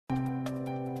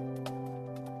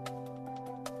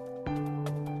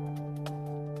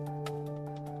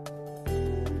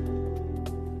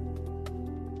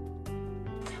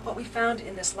we found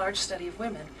in this large study of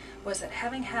women was that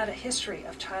having had a history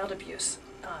of child abuse,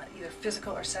 either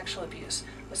physical or sexual abuse,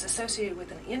 was associated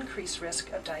with an increased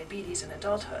risk of diabetes in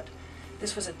adulthood.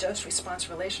 This was a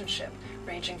dose-response relationship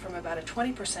ranging from about a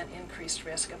 20% increased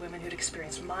risk of women who'd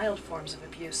experienced mild forms of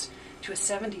abuse to a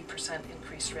 70%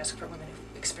 increased risk for women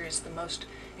who experienced the most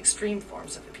extreme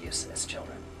forms of abuse as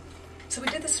children. So we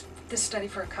did this study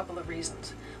for a couple of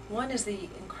reasons. One is the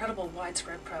incredible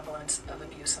widespread prevalence of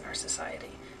abuse in our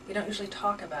society. We don't usually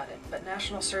talk about it, but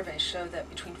national surveys show that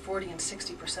between 40 and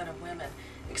 60% of women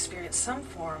experience some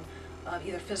form of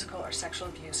either physical or sexual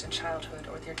abuse in childhood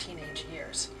or their teenage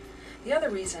years. The other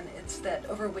reason is that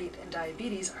overweight and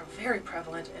diabetes are very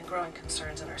prevalent and growing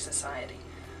concerns in our society.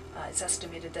 It's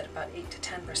estimated that about 8 to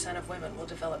 10% of women will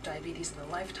develop diabetes in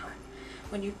their lifetime.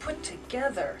 When you put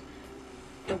together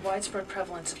the widespread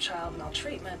prevalence of child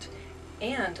maltreatment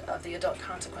and of the adult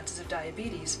consequences of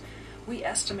diabetes, we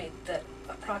estimate that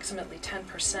approximately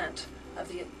 10%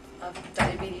 of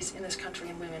diabetes in this country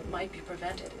in women might be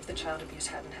prevented if the child abuse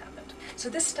hadn't happened. So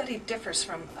this study differs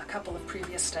from a couple of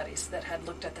previous studies that had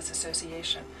looked at this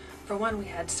association. For one, we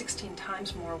had 16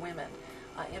 times more women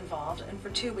involved, and for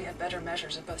two, we had better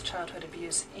measures of both childhood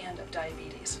abuse and of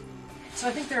diabetes. So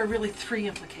I think there are really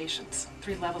three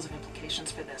levels of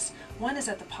implications for this. One is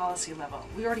at the policy level.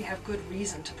 We already have good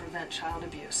reason to prevent child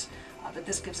abuse, but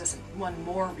this gives us one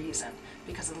more reason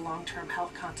because of the long-term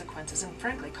health consequences and,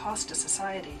 frankly, cost to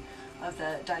society of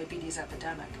the diabetes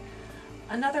epidemic.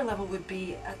 Another level would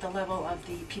be at the level of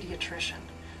the pediatrician.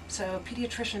 So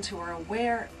pediatricians who are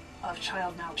aware of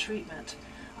child maltreatment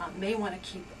may want to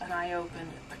keep an eye open,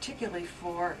 particularly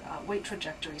for weight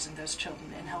trajectories in those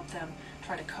children, and help them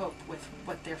try to cope with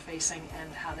what they're facing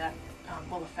and how that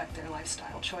will affect their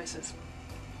lifestyle choices.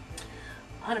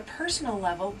 On a personal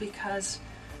level, because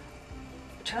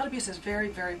child abuse is very,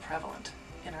 very prevalent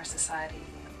in our society,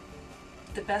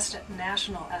 the best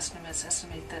national estimates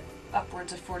estimate that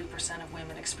upwards of 40% of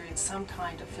women experience some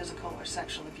kind of physical or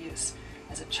sexual abuse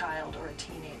as a child or a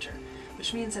teenager,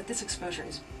 which means that this exposure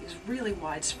is really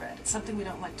widespread. It's something we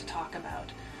don't like to talk about,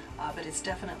 but it's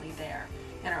definitely there.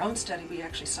 In our own study, we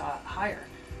actually saw higher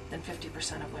than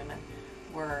 50% of women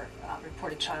were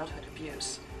reported childhood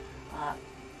abuse.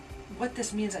 What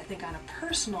this means, I think, on a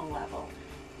personal level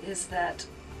is that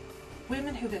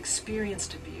women who've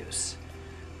experienced abuse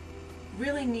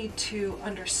really need to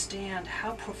understand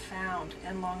how profound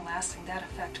and long-lasting that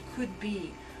effect could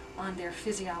be on their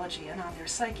physiology and on their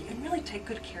psyche, and really take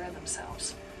good care of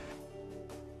themselves.